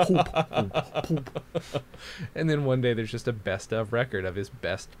and then one day there's just a best of record of his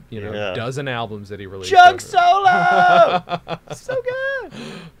best, dozen albums that he released. Jug solo. So good.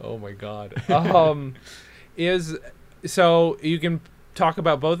 Oh my God. So you can talk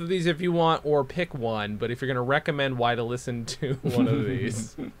about both of these if you want, or pick one, but if you're going to recommend why to listen to one of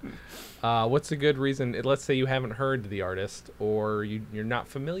these, what's a good reason? Let's say you haven't heard the artist, or you're not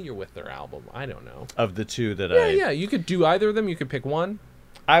familiar with their album. I don't know. Of the two that Yeah, you could do either of them. You could pick one.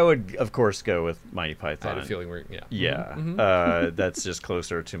 I would, of course, go with Mighty Python. I had a feeling That's just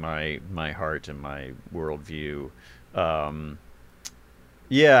closer to my heart and my worldview. I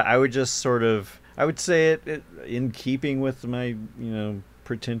would just sort of, I would say it in keeping with my,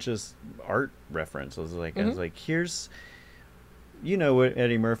 pretentious art reference. I was like, here's, what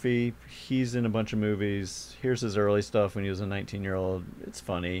Eddie Murphy, he's in a bunch of movies. Here's his early stuff when he was a 19-year-old. It's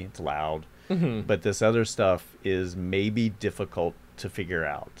funny. It's loud. But this other stuff is maybe difficult to figure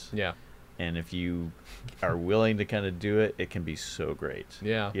out. Yeah. And if you are willing to kind of do it, it can be so great.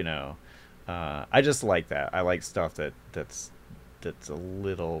 Yeah. I just like that. I like stuff that's a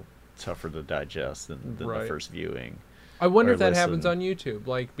little tougher to digest than the first viewing. I wonder if that happens on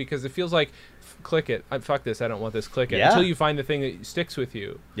YouTube, because it feels like, click it. Fuck this. I don't want this. Click it until you find the thing that sticks with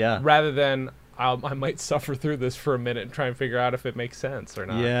you. Yeah. Rather than I might suffer through this for a minute and try and figure out if it makes sense or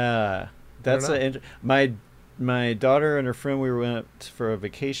not. Yeah, that's my daughter and her friend. We went for a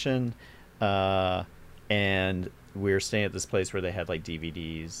vacation, and we were staying at this place where they had like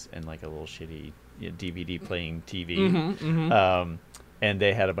DVDs and like a little shitty DVD playing TV. And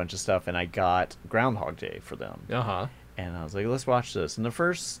they had a bunch of stuff, and I got Groundhog Day for them. And I was like, let's watch this. And the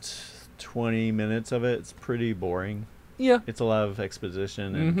first 20 minutes of it's pretty boring. Yeah. It's a lot of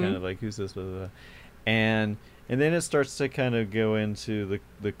exposition and kind of like, who's this? Blah, blah, blah. And then it starts to kind of go into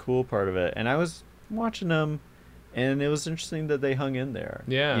the cool part of it. And I was watching them, and it was interesting that they hung in there.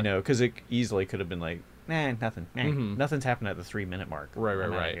 Yeah. You know, because it easily could have been like, nothing. Nothing's happened at the 3-minute mark.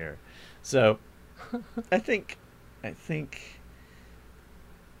 Right. Here. So I think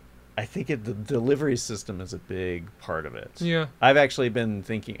the delivery system is a big part of it. Yeah. I've actually been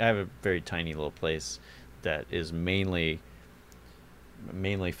thinking, I have a very tiny little place that is mainly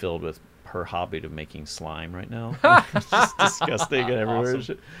filled with her hobby of making slime right now. It's just disgusting and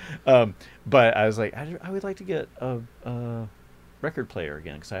everywhere. Awesome. But I was like, I would like to get a record player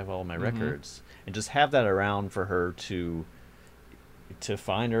again, because I have all my records, and just have that around for her to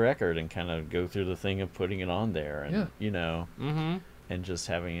find a record and kind of go through the thing of putting it on there, and you know, and just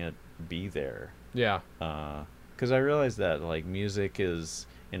having it be there. Yeah. Because I realized that like music is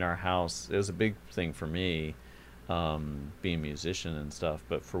in our house. It was a big thing for me, being a musician and stuff.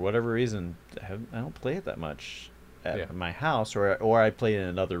 But for whatever reason, I don't play it that much at my house, or I play it in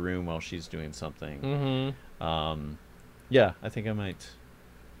another room while she's doing something. Yeah, I think I might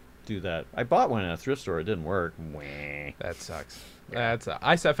do that. I bought one at a thrift store. It didn't work. That sucks. I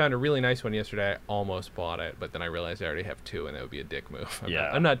found a really nice one yesterday. I almost bought it, but then I realized I already have two, and that would be a dick move.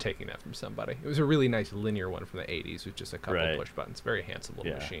 I'm not taking that from somebody. It was a really nice linear one from the 80s with just a couple push buttons. Very handsome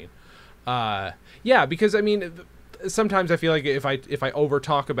little machine. Because I mean, sometimes I feel like if I over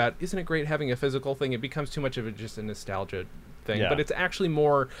talk about, isn't it great having a physical thing, it becomes too much of just a nostalgia thing. But it's actually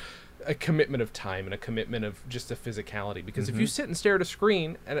more a commitment of time and a commitment of just a physicality, because if you sit and stare at a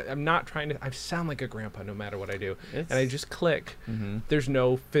screen, and I'm not trying to, I sound like a grandpa no matter what I do, and I just click, there's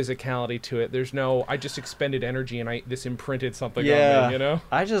no physicality to it. There's no, I just expended energy and this imprinted something on me, you know?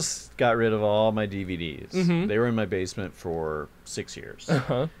 I just got rid of all my DVDs. They were in my basement for 6 years.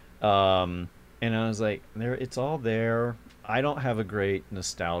 And I was like, it's all there. I don't have a great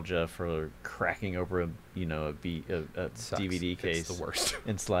nostalgia for cracking over a DVD case. It's the worst.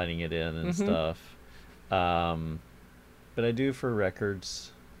 And sliding it in and stuff. But I do for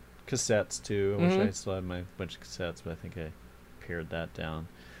records, cassettes too. I wish I still had my bunch of cassettes, but I think I pared that down.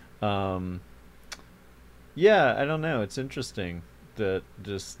 I don't know. It's interesting that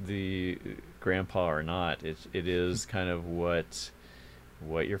just the grandpa or not, it is kind of what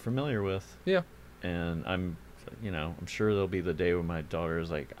you're familiar with. Yeah. And I'm sure there'll be the day when my daughter is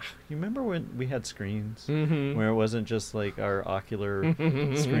like, you remember when we had screens where it wasn't just like our ocular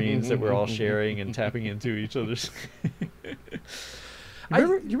screens that we're all sharing and tapping into each other's.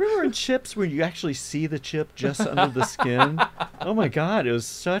 You remember in chips where you actually see the chip just under the skin? Oh my God,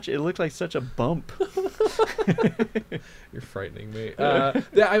 it looked like such a bump. You're frightening me.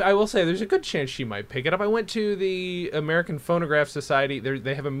 I will say there's a good chance she might pick it up. I went to the American Phonograph Society.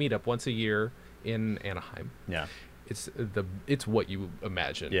 They have a meetup once a year in Anaheim. Yeah. It's what you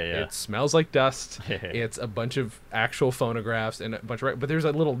imagine. Yeah. It smells like dust. It's a bunch of actual phonographs and a bunch of, but there's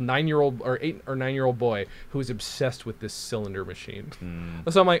a little 9-year-old or 8 or 9-year-old boy who is obsessed with this cylinder machine.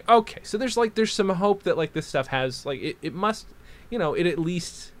 So I'm like, okay, so there's some hope that like this stuff has like it must, it at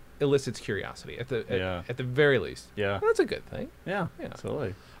least elicits curiosity at the very least. Yeah. Well, that's a good thing. Yeah.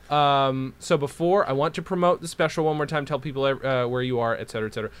 Totally. So before, I want to promote the special one more time, tell people where you are, et cetera,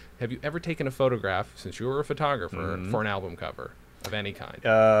 et cetera. Have you ever taken a photograph, since you were a photographer, for an album cover of any kind?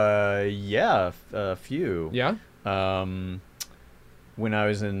 Yeah, a few. Yeah? When I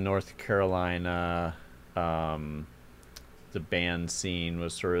was in North Carolina, the band scene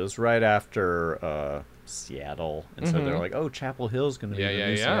was it was right after Seattle, and so they're like, "Oh, Chapel Hill's going to be the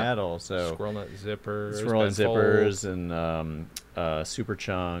new Seattle." So Squirrel Nut Zippers, and Super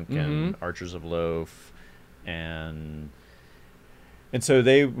Chunk and Archers of Loaf, and so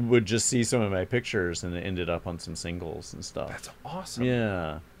they would just see some of my pictures, and it ended up on some singles and stuff. That's awesome.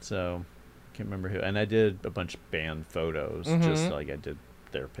 Yeah. So I can't remember who, and I did a bunch of band photos, just like I did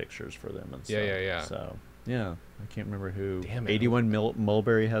their pictures for them and stuff. Yeah. So. Yeah, I can't remember who. Damn it. 81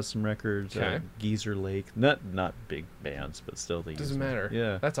 Mulberry has some records. Geezer Lake, not big bands, but still they doesn't matter.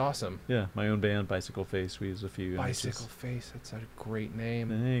 Yeah, that's awesome. Yeah, my own band, Bicycle Face. We use a few. Bicycle Face, that's a great name.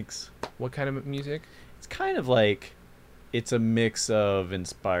 Thanks. What kind of music? It's kind of like, it's a mix of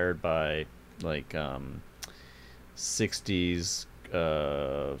inspired by like 60s,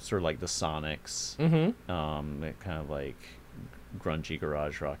 sort of like the Sonics, kind of like grungy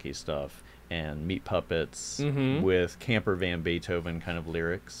garage rocky stuff. And Meat Puppets with Camper Van Beethoven kind of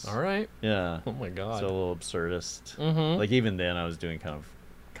lyrics. All right. Yeah. Oh my God. So a little absurdist. Like even then I was doing kind of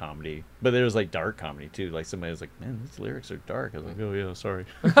comedy, but there was like dark comedy too. Like somebody was like, "Man, these lyrics are dark." I was like, "Oh yeah, sorry."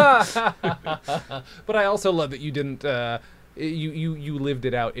 But I also love that you didn't you lived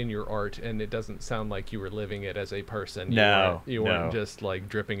it out in your art, and it doesn't sound like you were living it as a person. You weren't just like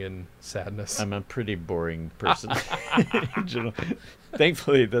dripping in sadness. I'm a pretty boring person in general.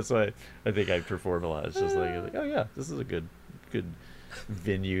 Thankfully, that's why I think I perform a lot. It's just like, oh yeah, this is a good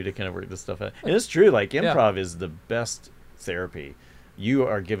venue to kind of work this stuff out. And it's true, like improv is the best therapy. You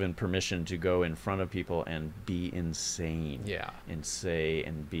are given permission to go in front of people and be insane. And say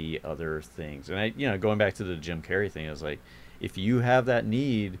and be other things. And I, going back to the Jim Carrey thing, I was like, if you have that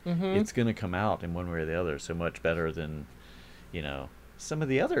need, it's going to come out in one way or the other so much better than, some of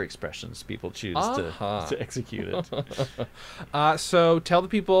the other expressions people choose to execute it. So tell the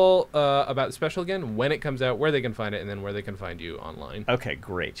people about the special again, when it comes out, where they can find it, and then where they can find you online. Okay,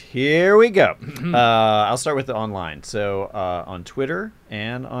 great. Here we go. I'll start with the online. So on Twitter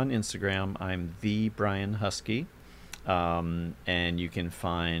and on Instagram, I'm the Brian Huskey. And you can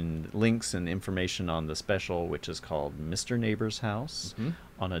find links and information on the special, which is called Mr. Neighbor's House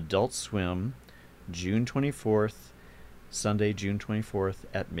on Adult Swim, June 24th. Sunday, June 24th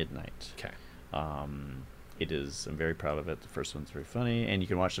at midnight. Okay. I'm very proud of it. The first one's very funny. And you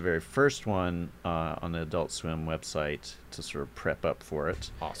can watch the very first one on the Adult Swim website to sort of prep up for it.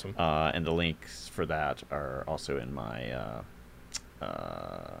 Awesome. And the links for that are also in my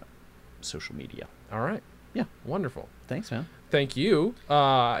social media. All right. Yeah. Wonderful. Thanks, man. Thank you.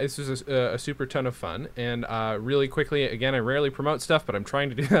 This was a super ton of fun. And really quickly, again, I rarely promote stuff, but I'm trying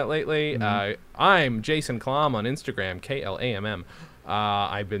to do that lately. I'm Jason Klamm on Instagram, KLAMM.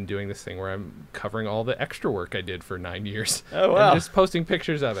 I've been doing this thing where I'm covering all the extra work I did for 9 years. Oh, wow. And just posting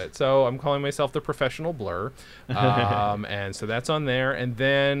pictures of it. So I'm calling myself the professional blur. And so that's on there. And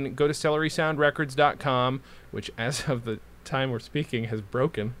then go to celerysoundrecords.com, which as of the time we're speaking has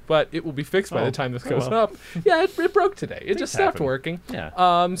broken, but it will be fixed by the time this goes up. Yeah, it broke today. It just stopped working. Yeah.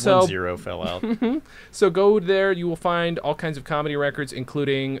 So 1 0 fell out. So go there. You will find all kinds of comedy records,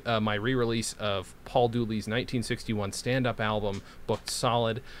 including my re-release of Paul Dooley's 1961 stand-up album, Booked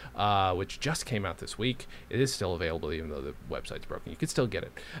Solid, which just came out this week. It is still available, even though the website's broken. You can still get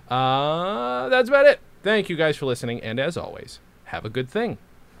it. That's about it. Thank you guys for listening, and as always, have a good thing.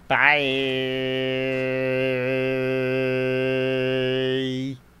 Bye.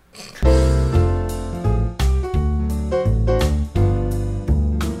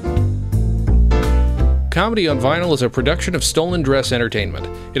 Comedy on Vinyl is a production of Stolen Dress Entertainment.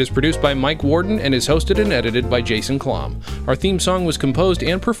 It is produced by Mike Warden and is hosted and edited by Jason Klamm. Our theme song was composed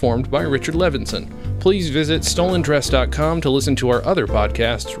and performed by Richard Levinson. Please visit stolendress.com to listen to our other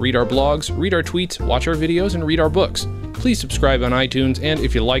podcasts, read our blogs, read our tweets, watch our videos, and read our books. Please subscribe on iTunes, and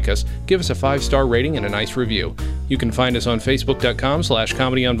if you like us, give us a 5-star rating and a nice review. You can find us on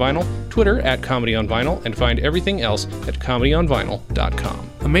facebook.com/comedyonvinyl, Twitter @comedyonvinyl, and find everything else at comedyonvinyl.com.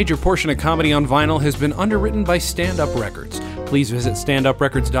 A major portion of Comedy on Vinyl has been underwritten by Stand Up Records. Please visit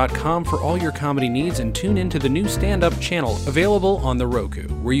standuprecords.com for all your comedy needs and tune into the new Stand Up channel available on the Roku,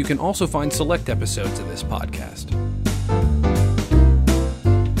 where you can also find select episodes of this podcast.